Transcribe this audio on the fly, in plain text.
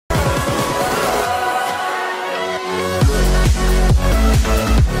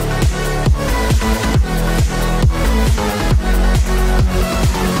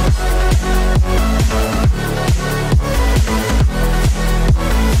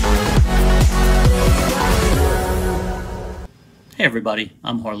Hey everybody,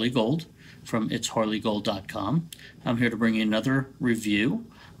 I'm Harley Gold from itsharleygold.com. I'm here to bring you another review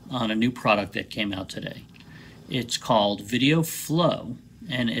on a new product that came out today. It's called VideoFlow,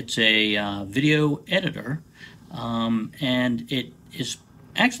 and it's a video editor, and it is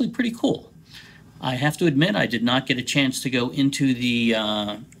actually pretty cool. I have to admit I did not get a chance to go into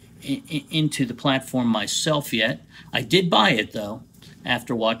the platform myself yet. I did buy it though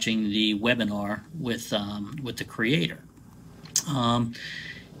after watching the webinar with the creator.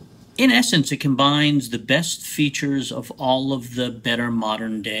 In essence, it combines the best features of all of the better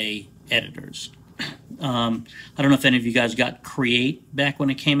modern day editors. I don't know if any of you guys got Create back when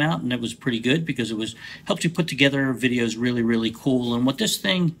it came out, and it was pretty good because it helped you put together videos really cool. And what this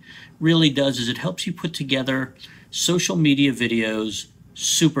thing really does is it helps you put together social media videos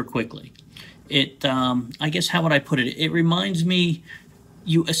super quickly. I guess, how would I put it? It reminds me,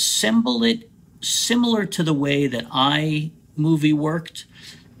 you assemble it similar to the way that iMovie worked,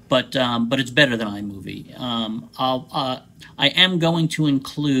 but it's better than iMovie. I am going to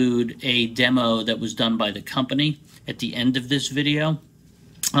include a demo that was done by the company at the end of this video.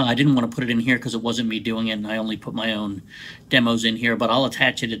 I didn't want to put it in here because it wasn't me doing it, and I only put my own demos in here, but I'll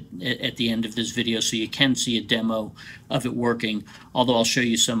attach it at the end of this video so you can see a demo of it working, although I'll show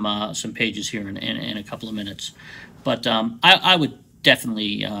you some pages here in a couple of minutes. But I would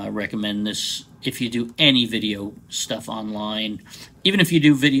definitely recommend this if you do any video stuff online, even if you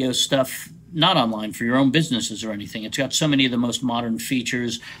do video stuff not online for your own businesses or anything. It's got so many of the most modern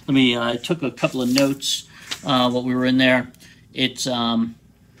features. I took a couple of notes while we were in there. It's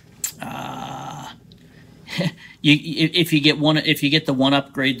if you get the one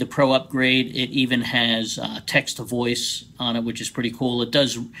upgrade, the Pro upgrade, it even has text to voice on it, which is pretty cool. It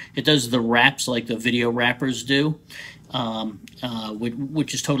does the wraps like the video wrappers do,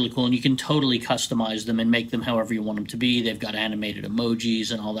 which is totally cool, and you can totally customize them and make them however you want them to be. They've got animated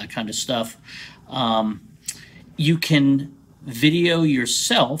emojis and all that kind of stuff. You can video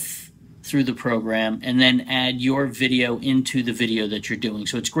yourself through the program and then add your video into the video that you're doing.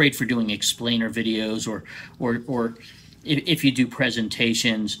 So it's great for doing explainer videos or if you do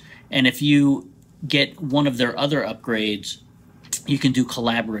presentations. And if you get one of their other upgrades, you can do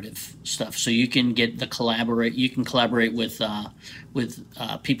collaborative stuff. So you can collaborate with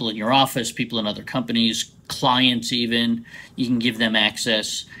people in your office, people in other companies, clients even. You can give them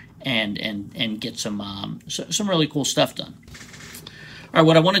access and get some really cool stuff done. All right,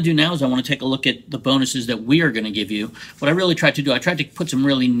 what I want to do now is I want to take a look at the bonuses that we are going to give you. What I really tried to do, I tried to put some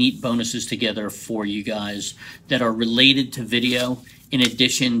really neat bonuses together for you guys that are related to video, in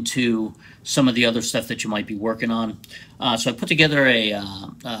addition to some of the other stuff that you might be working on. So I put together a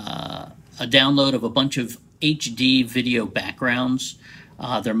download of a bunch of HD video backgrounds.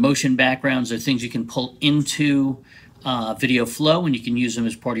 They're motion backgrounds. They're things you can pull into VideoFlow, and you can use them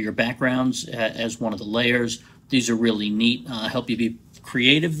as part of your backgrounds as one of the layers. These are really neat, help you be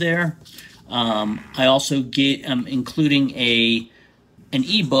creative there. I also am including an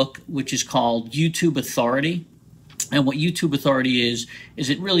ebook which is called YouTube Authority. And what YouTube Authority is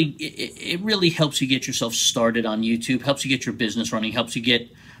it really helps you get yourself started on YouTube, helps you get your business running, helps you get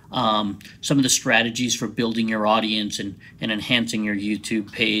some of the strategies for building your audience and enhancing your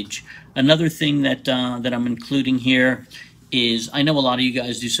YouTube page. Another thing that I'm including here is, I know a lot of you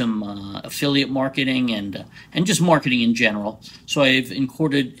guys do some affiliate marketing and just marketing in general. So I've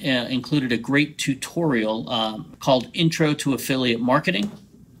included a great tutorial called Intro to Affiliate Marketing.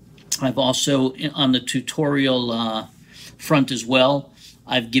 I've also, on the tutorial front as well,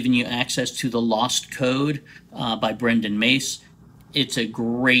 I've given you access to the Lost Code by Brendan Mace. It's a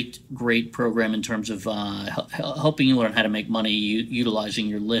great program in terms of helping you learn how to make money utilizing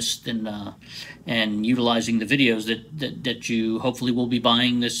your list and utilizing the videos that you hopefully will be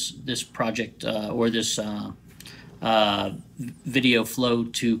buying this project or this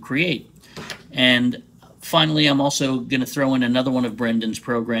VideoFlow to create. And finally, I'm also going to throw in another one of Brendan's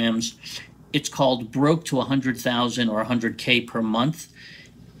programs. It's called Broke to 100,000 or 100K per month.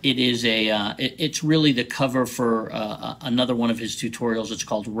 It is it's really the cover for another one of his tutorials. It's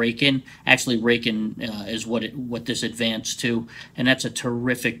called Rake-In. Actually, Rake-In is what this advanced to, and that's a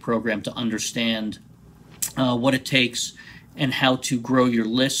terrific program to understand what it takes and how to grow your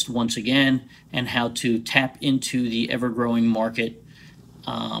list once again, and how to tap into the ever-growing market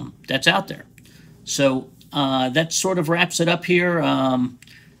that's out there. So that sort of wraps it up here.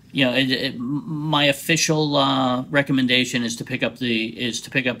 My official recommendation is to pick up this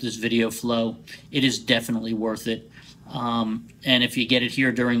VideoFlow. It is definitely worth it. And if you get it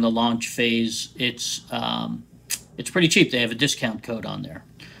here during the launch phase, it's pretty cheap. They have a discount code on there.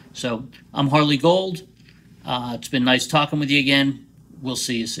 So I'm Harley Gold. It's been nice talking with you again. We'll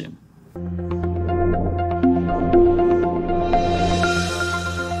see you soon.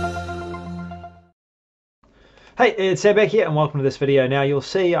 Hey, it's Seb back here and welcome to this video. Now you'll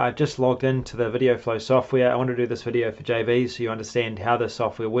see I've just logged into the VideoFlow software. I want to do this video for JVs so you understand how the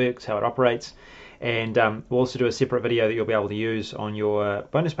software works, how it operates, and we'll also do a separate video that you'll be able to use on your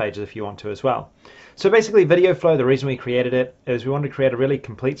bonus pages if you want to as well. So basically VideoFlow, the reason we created it is we wanted to create a really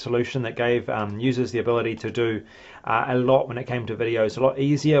complete solution that gave users the ability to do a lot when it came to videos, a lot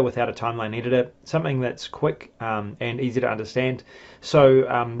easier without a timeline editor, something that's quick and easy to understand. So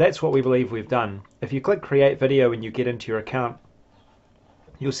that's what we believe we've done. If you click create video and you get into your account,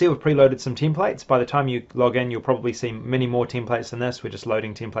 you'll see we've preloaded some templates. By the time you log in, you'll probably see many more templates than this. We're just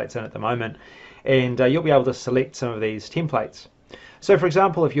loading templates in at the moment, and you'll be able to select some of these templates. So for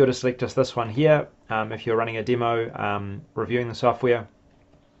example, if you were to select just this one here, if you're running a demo reviewing the software,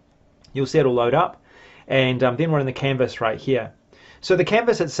 you'll see it'll load up, and then we're in the canvas right here. So the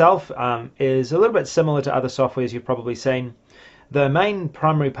canvas itself is a little bit similar to other softwares you've probably seen. The main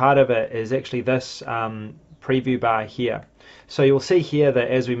primary part of it is actually this preview bar here. So you'll see here that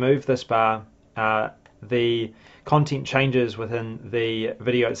as we move this bar, the content changes within the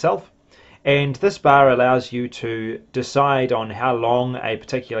video itself. And this bar allows you to decide on how long a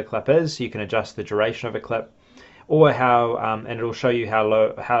particular clip is. You can adjust the duration of a clip, or how, and it'll show you how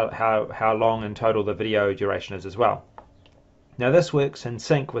long in total the video duration is as well. Now this works in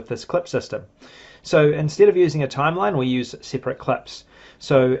sync with this clip system. So instead of using a timeline, we use separate clips.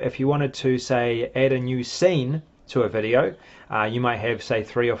 So if you wanted to, say, add a new scene to a video, you might have, say,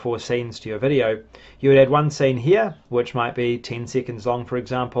 3 or 4 scenes to your video. You would add one scene here, which might be 10 seconds long, for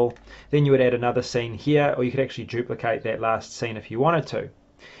example. Then you would add another scene here, or you could actually duplicate that last scene if you wanted to.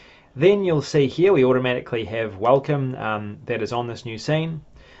 Then you'll see here we automatically have welcome that is on this new scene.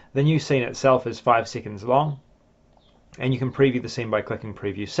 The new scene itself is 5 seconds long, and you can preview the scene by clicking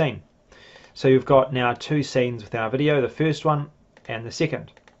preview scene. So you've got now 2 scenes within our video, the first one and the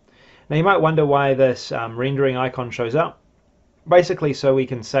second. Now you might wonder why this rendering icon shows up. Basically, so we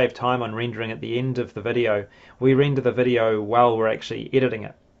can save time on rendering at the end of the video. We render the video while we're actually editing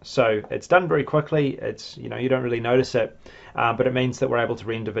it. So it's done very quickly. It's, you don't really notice it, but it means that we're able to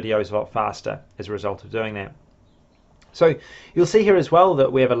render videos a lot faster as a result of doing that. So you'll see here as well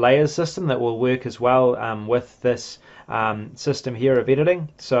that we have a layers system that will work as well with this system here of editing.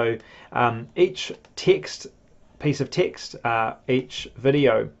 So each piece of text, each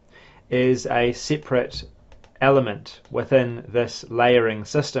video is a separate element within this layering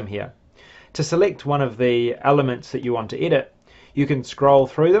system here. To select one of the elements that you want to edit, you can scroll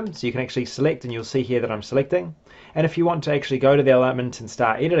through them, so you can actually select, and you'll see here that I'm selecting. And if you want to actually go to the element and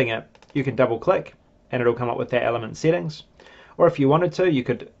start editing it, you can double click and it'll come up with that element settings. Or if you wanted to, you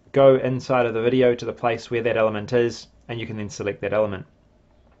could go inside of the video to the place where that element is, and you can then select that element.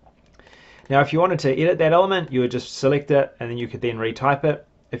 Now if you wanted to edit that element, you would just select it, and then you could then retype it.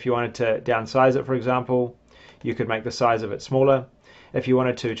 If you wanted to downsize it, for example, you could make the size of it smaller. If you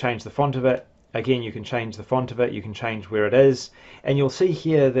wanted to change the font of it, again, you can change the font of it, you can change where it is, and you'll see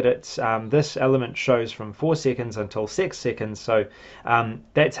here that it's this element shows from 4 seconds until 6 seconds, so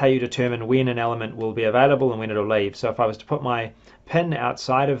that's how you determine when an element will be available and when it'll leave. So if I was to put my pin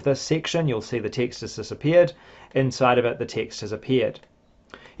outside of this section, you'll see the text has disappeared. Inside of it, the text has appeared.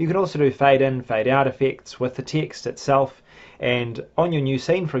 You can also do fade in, fade out effects with the text itself, and on your new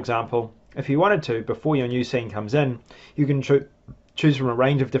scene, for example, if you wanted to, before your new scene comes in, you can choose from a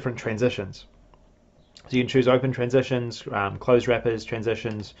range of different transitions. So you can choose open transitions, close wrappers,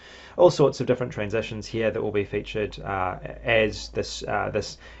 transitions, all sorts of different transitions here that will be featured as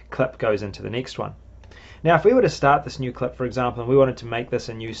this clip goes into the next one. Now if we were to start this new clip, for example, and we wanted to make this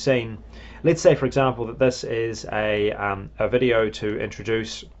a new scene, let's say for example that this is a video to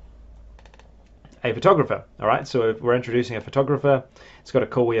introduce a photographer. Alright, so if we're introducing a photographer, it's got a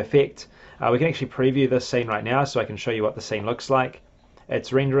cool effect. We can actually preview this scene right now, so I can show you what the scene looks like.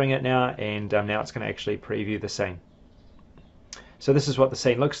 It's rendering it now, and now it's going to actually preview the scene. So this is what the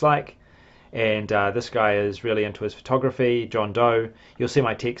scene looks like, and this guy is really into his photography, John Doe. You'll see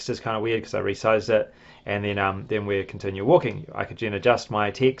my text is kind of weird because I resized it, and then we continue walking. I could then adjust my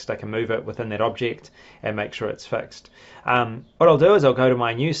text, I can move it within that object and make sure it's fixed. What I'll do is I'll go to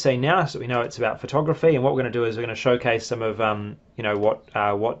my new scene now, so we know it's about photography, and what we're going to do is we're going to showcase some of what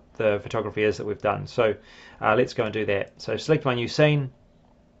the photography is that we've done. So let's go and do that. So select my new scene,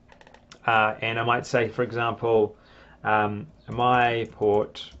 and I might say, for example, my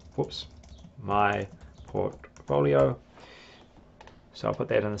portfolio. So I'll put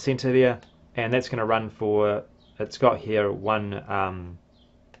that in the center there, and that's going to run for, it's got here 1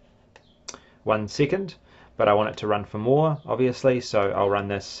 second, but I want it to run for more, obviously, so I'll run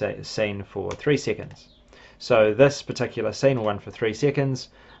this scene for 3 seconds. So this particular scene will run for 3 seconds.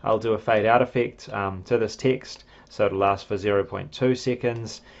 I'll do a fade out effect to this text, so it'll last for 0.2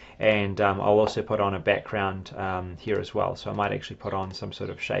 seconds, and I'll also put on a background here as well. So I might actually put on some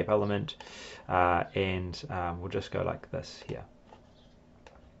sort of shape element, and we'll just go like this here.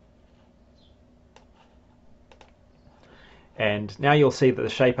 And now you'll see that the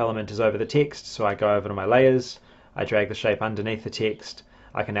shape element is over the text, so I go over to my layers, I drag the shape underneath the text,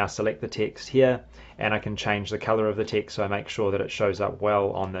 I can now select the text here, and I can change the color of the text so I make sure that it shows up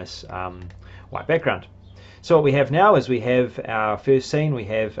well on this white background. So what we have now is we have our first scene, we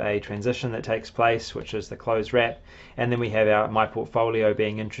have a transition that takes place, which is the close wrap, and then we have my portfolio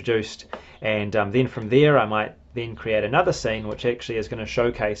being introduced, and then from there I might then create another scene which actually is going to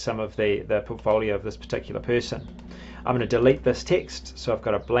showcase some of the portfolio of this particular person. I'm going to delete this text, so I've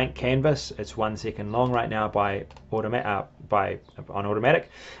got a blank canvas. It's 1 second long right now on automatic,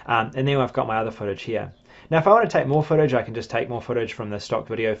 and then I've got my other footage here. Now if I want to take more footage, I can just take more footage from the stock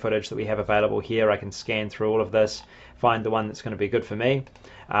video footage that we have available here. I can scan through all of this, find the one that's going to be good for me.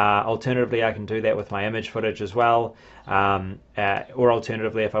 Alternatively, I can do that with my image footage as well, or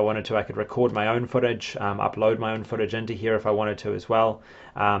alternatively, if I wanted to, I could record my own footage, upload my own footage into here if I wanted to as well.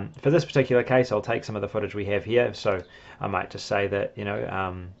 For this particular case, I'll take some of the footage we have here, so I might just say that, you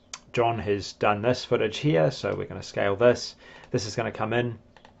know, John has done this footage here, so we're going to scale this. This is going to come in,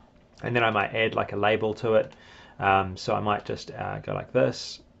 and then I might add like a label to it, so I might just go like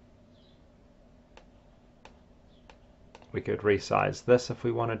this. We could resize this if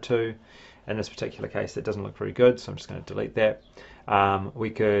we wanted to. In this particular case, it doesn't look very good, so I'm just going to delete that. We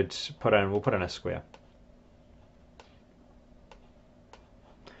could we'll put in a square.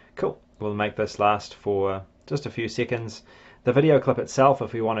 Cool. We'll make this last for just a few seconds. The video clip itself,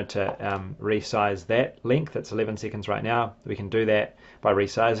 if we wanted to resize that length, it's 11 seconds right now, we can do that by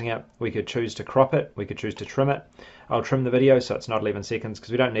resizing it. We could choose to crop it, we could choose to trim it. I'll trim the video so it's not 11 seconds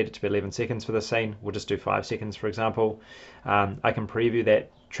because we don't need it to be 11 seconds for this scene. We'll just do 5 seconds, for example. I can preview that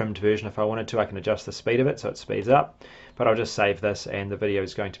trimmed version if I wanted to. I can adjust the speed of it so it speeds up, but I'll just save this and the video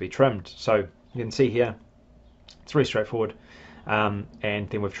is going to be trimmed. So you can see here, it's very straightforward. And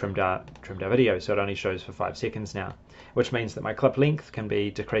then we've trimmed our video, so it only shows for 5 seconds now, which means that my clip length can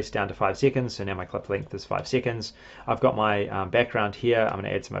be decreased down to 5 seconds. So now my clip length is 5 seconds. I've got my background here. I'm going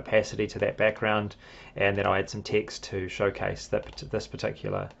to add some opacity to that background, and then I'll add some text to showcase this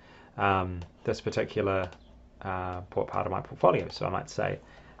particular part of my portfolio. So I might say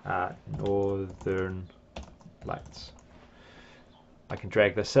Northern Lights. I can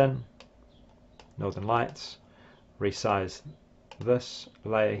drag this in, Northern Lights, resize this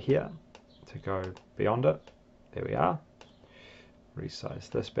layer here to go beyond it. There we are. Resize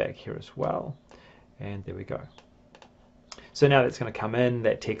this back here as well, and there we go. So now that's going to come in,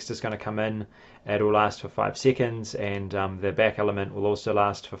 that text is going to come in, it will last for 5 seconds, and the back element will also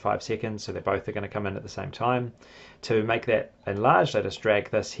last for 5 seconds, so they both are going to come in at the same time. To make that enlarged, I just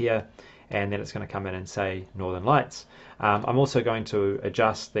drag this here, and then it's going to come in and say Northern Lights. I'm also going to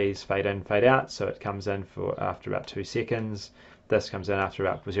adjust these fade in, fade out, so it comes in after about 2 seconds. This comes in after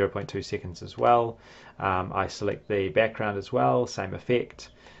about 0.2 seconds as well. I select the background as well, same effect,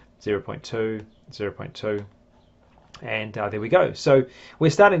 0.2, 0.2. And there we go. So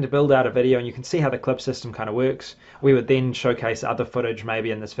we're starting to build out a video, and you can see how the clip system kind of works. We would then showcase other footage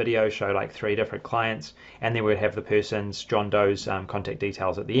maybe in this video, show like 3 different clients, and then we'd have the person's, John Doe's contact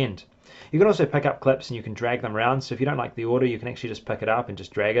details at the end. You can also pick up clips and you can drag them around. So if you don't like the order, you can actually just pick it up and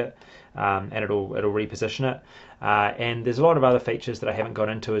just drag it, and it'll reposition it. And there's a lot of other features that I haven't got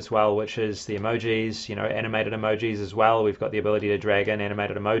into as well, which is the emojis, you know, animated emojis as well. We've got the ability to drag in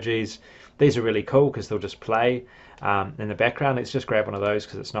animated emojis. These are really cool because they'll just play in the background. Let's just grab one of those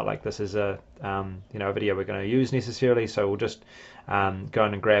because it's not like this is a you know, a video we're going to use necessarily. So we'll just go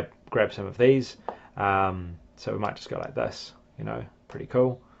in and grab some of these. So we might just go like this, you know, pretty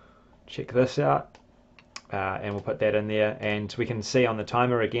cool. Check this out, and we'll put that in there, and we can see on the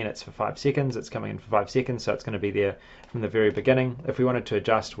timer again it's for 5 seconds. It's coming in for 5 seconds, so it's going to be there from the very beginning. If we wanted to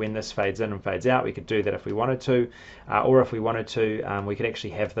adjust when this fades in and fades out, we could do that if we wanted to, or if we wanted to, we could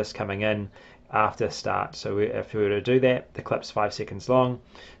actually have this coming in after start. So if we were to do that, the clip's 5 seconds long,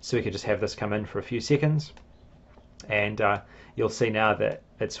 so we could just have this come in for a few seconds, and you'll see now that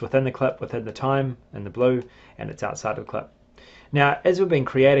it's within the clip, within the time in the blue, and it's outside of the clip. Now, as we've been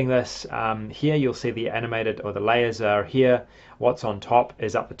creating this, here you'll see the animated, or the layers are here. What's on top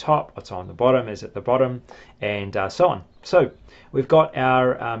is up the top, what's on the bottom is at the bottom, and so on. So we've got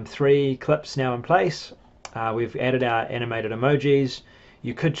our 3 clips now in place. We've added our animated emojis.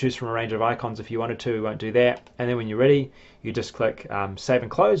 You could choose from a range of icons if you wanted to. We won't do that. And then when you're ready, you just click save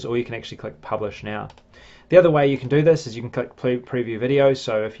and close, or you can actually click publish now. The other way you can do this is you can click preview video.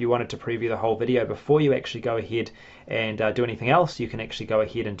 So if you wanted to preview the whole video before you actually go ahead and do anything else, you can actually go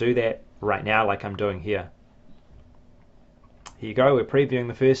ahead and do that right now, like I'm doing here. Here you go, we're previewing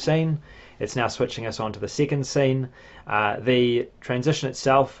the first scene. It's now switching us on to the second scene. The transition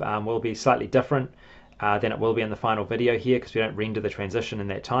itself will be slightly different than it will be in the final video here, because we don't render the transition in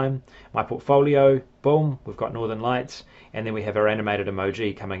that time. My portfolio, boom, we've got Northern Lights, and then we have our animated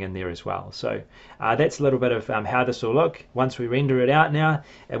emoji coming in there as well. So that's a little bit of how this will look. Once we render it out now,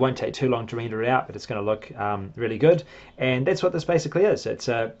 it won't take too long to render it out, but it's going to look really good. And that's what this basically is. It's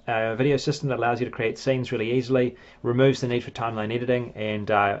a video system that allows you to create scenes really easily, removes the need for timeline editing, and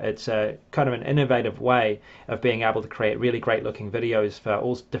it's a kind of an innovative way of being able to create really great looking videos for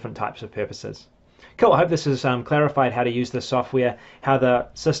all different types of purposes. Cool, I hope this has clarified how to use this software, how the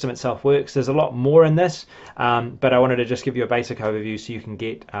system itself works. There's a lot more in this, but I wanted to just give you a basic overview so you can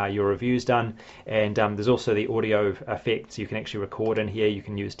get your reviews done. And there's also the audio effects. You can actually record in here, you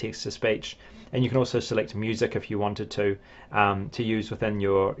can use text-to-speech, and you can also select music if you wanted to use within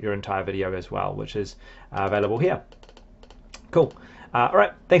your entire video as well, which is available here. Cool. All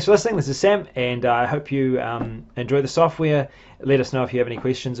right, thanks for listening. This is Sam, and I hope you enjoy the software. Let us know if you have any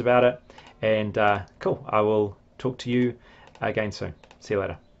questions about it. And cool, I will talk to you again soon. See you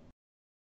later.